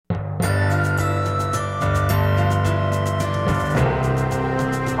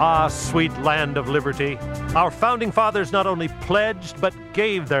Ah, sweet land of liberty. Our founding fathers not only pledged, but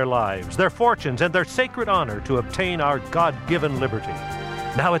gave their lives, their fortunes, and their sacred honor to obtain our God-given liberty.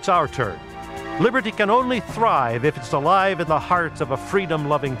 Now it's our turn. Liberty can only thrive if it's alive in the hearts of a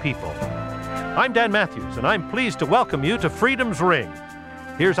freedom-loving people. I'm Dan Matthews, and I'm pleased to welcome you to Freedom's Ring.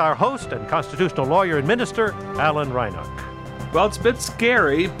 Here's our host and constitutional lawyer and minister, Alan Reinach. Well, it's a bit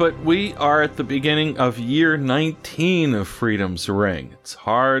scary, but we are at the beginning of year 19 of Freedom's Ring. It's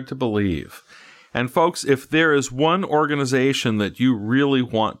hard to believe. And folks, if there is one organization that you really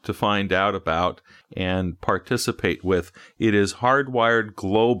want to find out about and participate with, it is Hardwired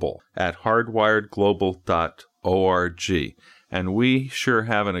Global at hardwiredglobal.org. And we sure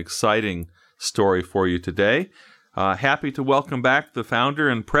have an exciting story for you today. Happy to welcome back the founder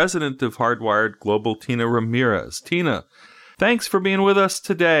and president of Hardwired Global, Tina Ramirez. Tina, thanks for being with us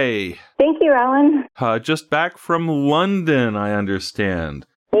today. Thank you, Alan. Just back from London, I understand.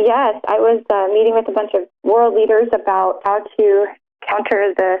 Yes, I was meeting with a bunch of world leaders about how to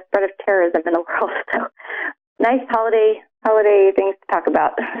counter the spread of terrorism in the world. So, nice holiday things to talk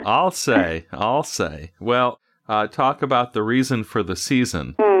about. I'll say. Well, talk about the reason for the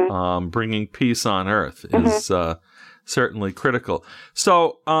season. Bringing peace on earth is certainly critical.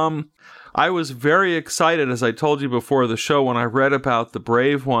 So, I was very excited, as I told you before the show, when I read about the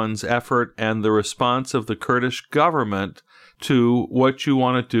Brave Ones' effort and the response of the Kurdish government to what you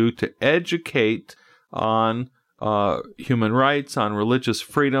want to do to educate on human rights, on religious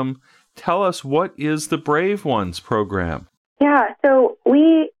freedom. Tell us, what is the Brave Ones program? Yeah, so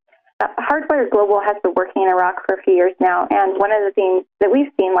Hardwired Global has been working in Iraq for a few years now, and one of the things that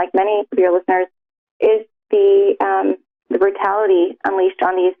we've seen, like many of your listeners, is the brutality unleashed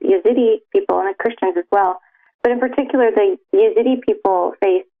on these Yazidi people and the Christians as well. But in particular, the Yazidi people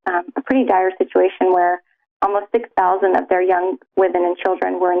face a pretty dire situation where almost 6,000 of their young women and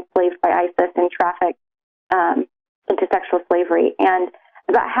children were enslaved by ISIS and trafficked into sexual slavery. And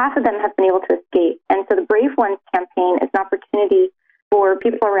about half of them have been able to escape. And so the Brave Ones campaign is an opportunity for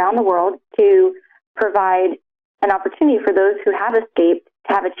people around the world to provide an opportunity for those who have escaped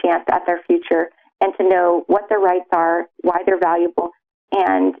to have a chance at their future and to know what their rights are, why they're valuable,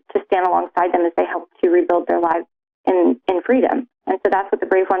 and to stand alongside them as they help to rebuild their lives in freedom. And so that's what the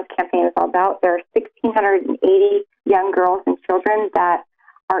Brave Ones campaign is all about. There are 1,680 young girls and children that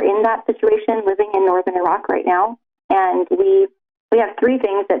are in that situation living in northern Iraq right now. And we have three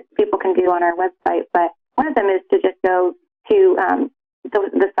things that people can do on our website, but one of them is to just go to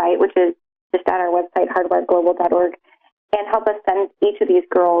the site, which is just at our website, hardwiredglobal.org, and help us send each of these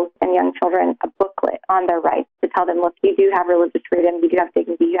girls and young children a booklet on their rights to tell them, look, you do have religious freedom, you do have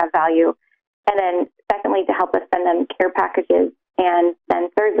dignity, you have value. And then secondly, to help us send them care packages. And then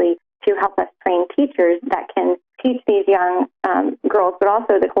thirdly, to help us train teachers that can teach these young girls, but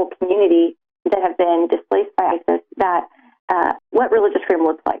also the whole community that have been displaced by ISIS, that what religious freedom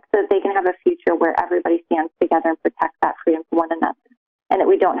looks like, so that they can have a future where everybody stands together and protects that freedom for one another, and that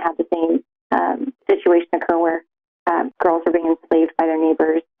we don't have the same situation occur where girls are being enslaved by their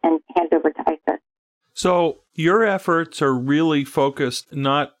neighbors and handed over to ISIS. So your efforts are really focused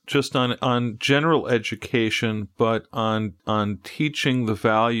not just on general education, but on teaching the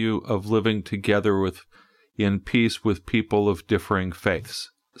value of living together in peace with people of differing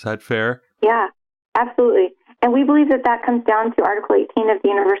faiths. Is that fair? Yeah, absolutely. And we believe that comes down to Article 18 of the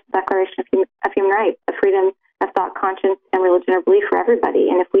Universal Declaration of Human Rights, the freedom of thought, conscience, and religion or belief for everybody.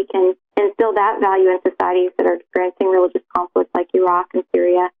 And if we can instill that value in societies that are experiencing religious conflict like Iraq and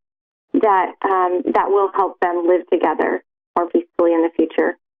Syria, that will help them live together more peacefully in the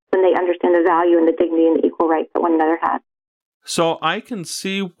future when they understand the value and the dignity and the equal rights that one another has. So I can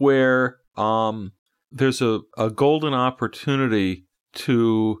see where there's a golden opportunity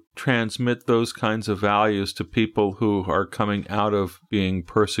to transmit those kinds of values to people who are coming out of being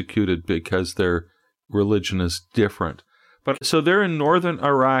persecuted because their religion is different. But so they're in northern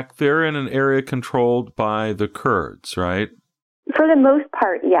Iraq, they're in an area controlled by the Kurds, right? For the most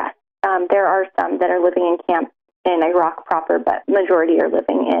part, yes. There are some that are living in camps in Iraq proper, but majority are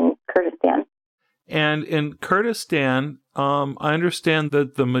living in Kurdistan. And in Kurdistan, I understand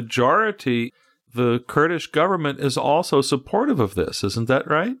that the majority, the Kurdish government, is also supportive of this. Isn't that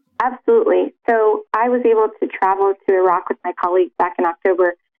right? Absolutely. So I was able to travel to Iraq with my colleagues back in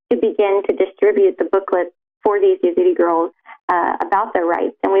October to begin to distribute the booklet for these Yazidi girls about their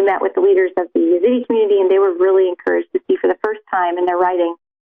rights. And we met with the leaders of the Yazidi community, and they were really encouraged to see for the first time in their writing,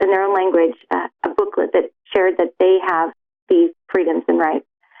 in their own language, a booklet that shared that they have these freedoms and rights.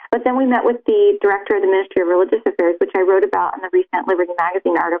 But then we met with the director of the Ministry of Religious Affairs, which I wrote about in the recent Liberty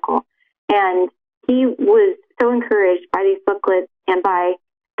Magazine article. And he was so encouraged by these booklets and by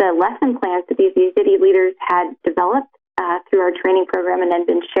the lesson plans that these Yazidi leaders had developed through our training program and then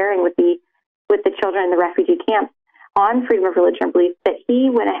been sharing with the children in the refugee camps on freedom of religion or belief, that he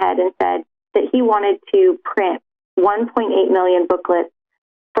went ahead and said that he wanted to print 1.8 million booklets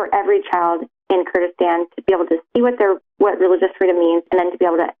for every child in Kurdistan to be able to see what religious freedom means, and then to be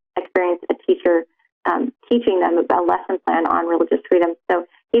able to experience a teacher teaching them about a lesson plan on religious freedom. So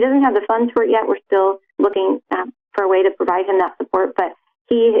he doesn't have the funds for it yet. We're still looking for a way to provide him that support, but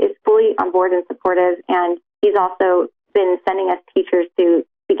he is fully on board and supportive, and he's also been sending us teachers to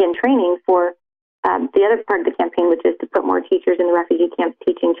begin training for the other part of the campaign, which is to put more teachers in the refugee camps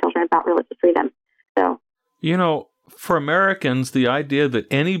teaching children about religious freedom. So, for Americans, the idea that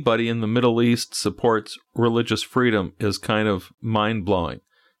anybody in the Middle East supports religious freedom is kind of mind-blowing.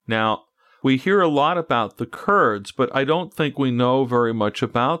 Now, we hear a lot about the Kurds, but I don't think we know very much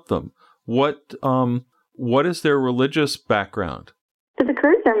about them. What is their religious background? So the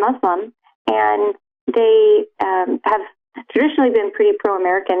Kurds are Muslim, and they have traditionally been pretty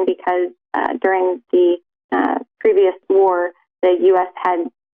pro-American because during the previous war, the U.S. had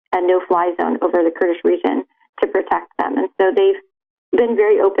a no-fly zone over the Kurdish region to protect them. And so they've been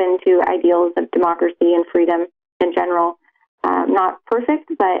very open to ideals of democracy and freedom in general. Not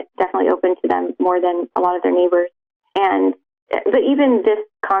perfect, but definitely open to them more than a lot of their neighbors. But even this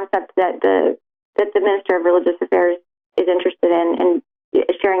concept that the Minister of Religious Affairs is interested in and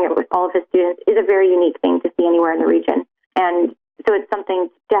sharing it with all of his students is a very unique thing to see anywhere in the region. And so it's something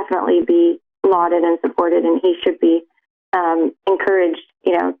to definitely be lauded and supported, and he should be encouraged,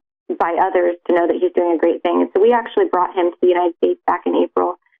 by others to know that he's doing a great thing. And so we actually brought him to the United States back in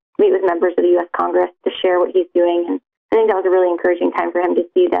April to meet with members of the U.S. Congress to share what he's doing. And I think that was a really encouraging time for him to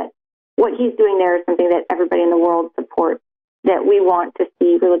see that what he's doing there is something that everybody in the world supports, that we want to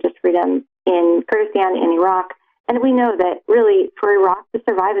see religious freedom in Kurdistan, in Iraq. And we know that really for Iraq to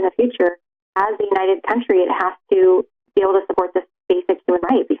survive in the future, as a united country, it has to be able to support this basic human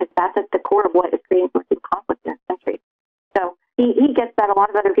right, because that's at the core of what is creating so much conflict in this country. So he gets that. A lot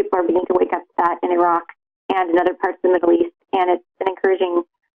of other people are beginning to wake up to that in Iraq and in other parts of the Middle East. And it's an encouraging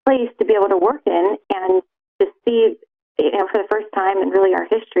place to be able to work in and to see, for the first time in really our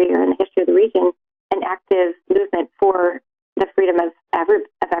history or in the history of the region, an active movement for the freedom of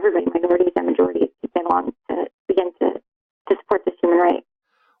everybody, minorities and majorities, to get along to begin to support this human right.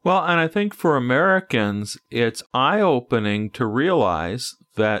 Well, and I think for Americans, it's eye-opening to realize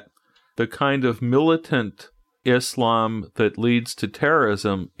that the kind of militant Islam that leads to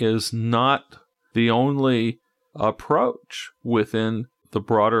terrorism is not the only approach within the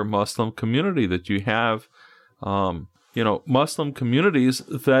broader Muslim community, that you have, Muslim communities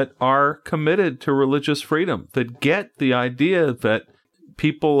that are committed to religious freedom, that get the idea that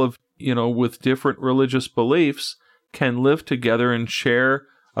people of, with different religious beliefs can live together and share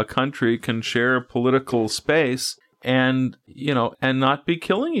a country, can share a political space, and not be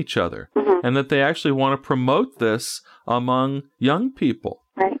killing each other. Mm-hmm. And that they actually want to promote this among young people.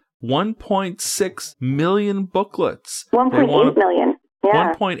 Right. 1.6 million booklets. 1.8 million.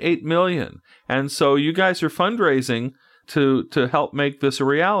 Yeah. 1.8 million. And so you guys are fundraising to help make this a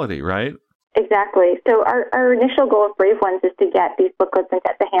reality, right? Exactly. So our initial goal of Brave Ones is to get these booklets into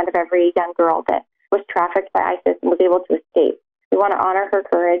the hand of every young girl that was trafficked by ISIS and was able to escape. We want to honor her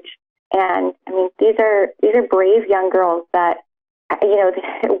courage. And these are brave young girls that,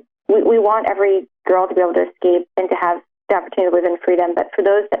 we want every girl to be able to escape and to have the opportunity to live in freedom. But for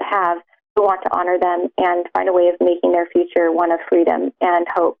those that have, we want to honor them and find a way of making their future one of freedom and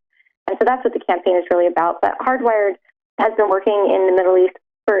hope. And so that's what the campaign is really about. But Hardwired has been working in the Middle East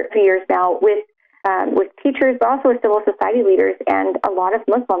for a few years now with teachers, but also with civil society leaders and a lot of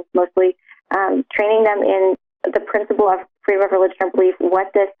Muslims mostly, training them in the principle of freedom of religion or belief,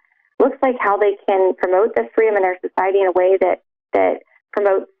 what this looks like, how they can promote this freedom in their society in a way that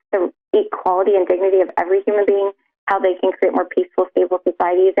promotes the equality and dignity of every human being, how they can create more peaceful, stable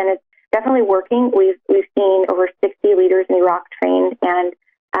societies. And it's definitely working. We've seen over 60 leaders in Iraq trained, and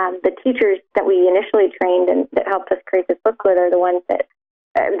the teachers that we initially trained and that helped us create this booklet are the ones that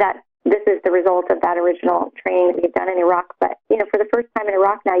this is the result of that original training that we've done in Iraq. But, for the first time in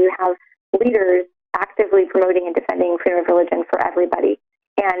Iraq now, you have leaders actively promoting and defending freedom of religion for everybody.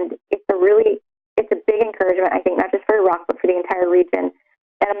 And it's a big encouragement, I think, not just for Iraq, but for the entire region,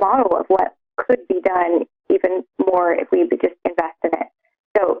 and a model of what could be done even more if we just invest in it.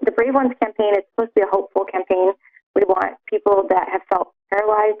 So the Brave Ones campaign is supposed to be a hopeful campaign. We want people that have felt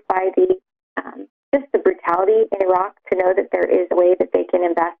paralyzed by just the brutality in Iraq to know that there is a way that they can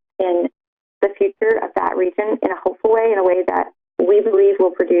invest in the future of that region in a hopeful way, in a way that we believe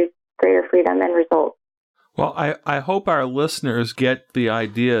will produce greater freedom and results. Well, I hope our listeners get the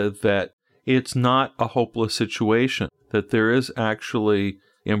idea that it's not a hopeless situation, that there is actually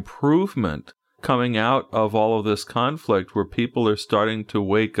improvement coming out of all of this conflict where people are starting to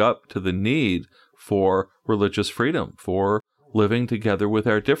wake up to the need for religious freedom, for living together with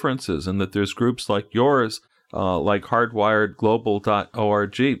our differences, and that there's groups like yours, like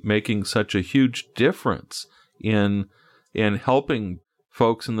hardwiredglobal.org, making such a huge difference in helping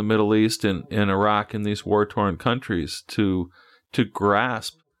folks in the Middle East and in Iraq and these war-torn countries to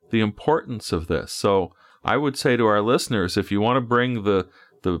grasp the importance of this. So I would say to our listeners, if you want to bring the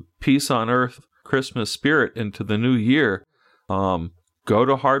peace on earth Christmas spirit into the new year, go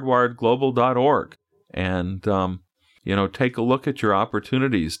to hardwiredglobal.org and take a look at your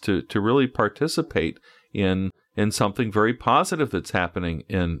opportunities to really participate in something very positive that's happening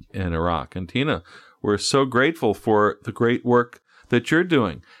in Iraq. And Tina, we're so grateful for the great work that you're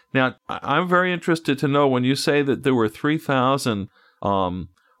doing. Now, I'm very interested to know, when you say that there were 3,000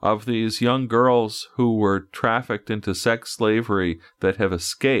 of these young girls who were trafficked into sex slavery that have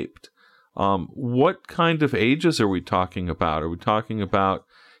escaped, what kind of ages are we talking about? Are we talking about,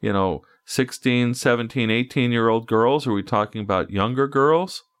 16, 17, 18-year-old girls? Are we talking about younger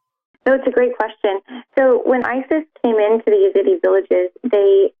girls? So it's a great question. So when ISIS came into the Yazidi villages,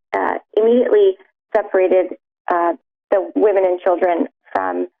 they immediately separated the women and children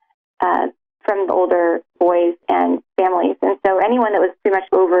from the older boys and families. And so anyone that was pretty much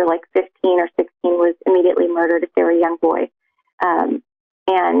over like 15 or 16 was immediately murdered if they were a young boy. And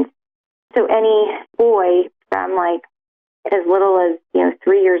so any boy from like as little as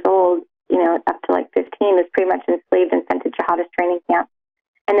 3 years old, up to like 15 was pretty much enslaved and sent to jihadist training camps.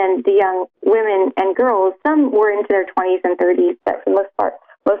 And then the young women and girls, some were into their 20s and 30s, but for the most part,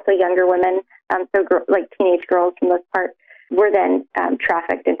 mostly younger women, like teenage girls for the most part, were then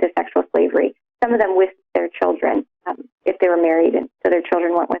trafficked into sexual slavery. Some of them with their children, if they were married, and so their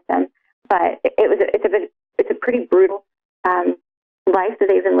children went with them. But it's a pretty brutal life that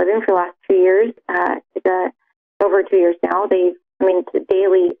they've been living for the last 2 years. It's over 2 years now. It's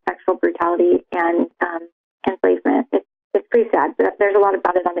daily sexual brutality and enslavement. It's pretty sad. But there's a lot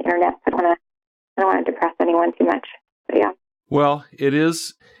about it on the internet. So I don't want to depress anyone too much. But yeah. Well, it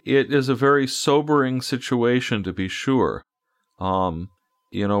is a very sobering situation, to be sure.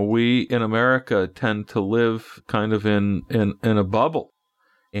 We in America tend to live kind of in a bubble,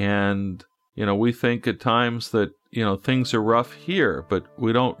 and we think at times that things are rough here, but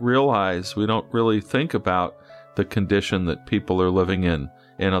we don't really think about the condition that people are living in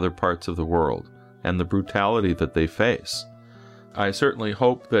other parts of the world and the brutality that they face. I certainly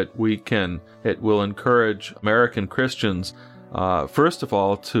hope that it will encourage American Christians, first of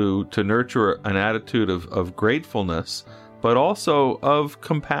all, to nurture an attitude of gratefulness, but also of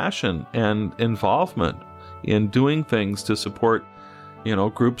compassion and involvement in doing things to support,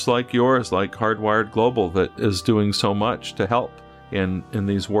 groups like yours, like Hardwired Global, that is doing so much to help in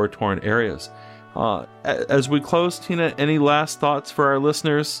these war-torn areas. As we close, Tina, any last thoughts for our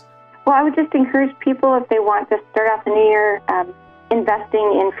listeners? Well, I would just encourage people, if they want to start off the new year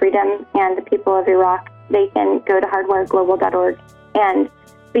investing in freedom and the people of Iraq, they can go to hardwiredglobal.org and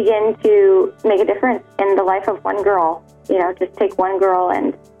begin to make a difference in the life of one girl. Just take one girl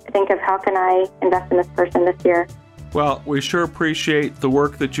and think of, how can I invest in this person this year? Well, we sure appreciate the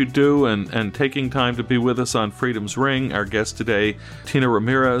work that you do and taking time to be with us on Freedom's Ring. Our guest today, Tina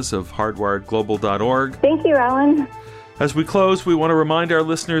Ramirez of hardwiredglobal.org. Thank you, Alan. As we close, we want to remind our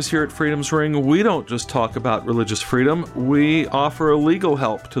listeners here at Freedom's Ring, we don't just talk about religious freedom, we offer legal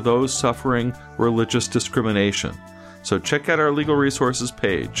help to those suffering religious discrimination. So check out our legal resources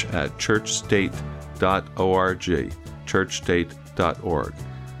page at churchstate.org, churchstate.org.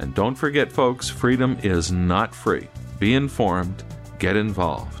 And don't forget, folks, freedom is not free. Be informed, get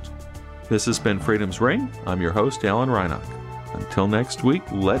involved. This has been Freedom's Ring. I'm your host, Alan Reinach. Until next week,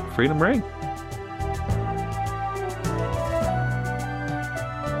 let freedom ring.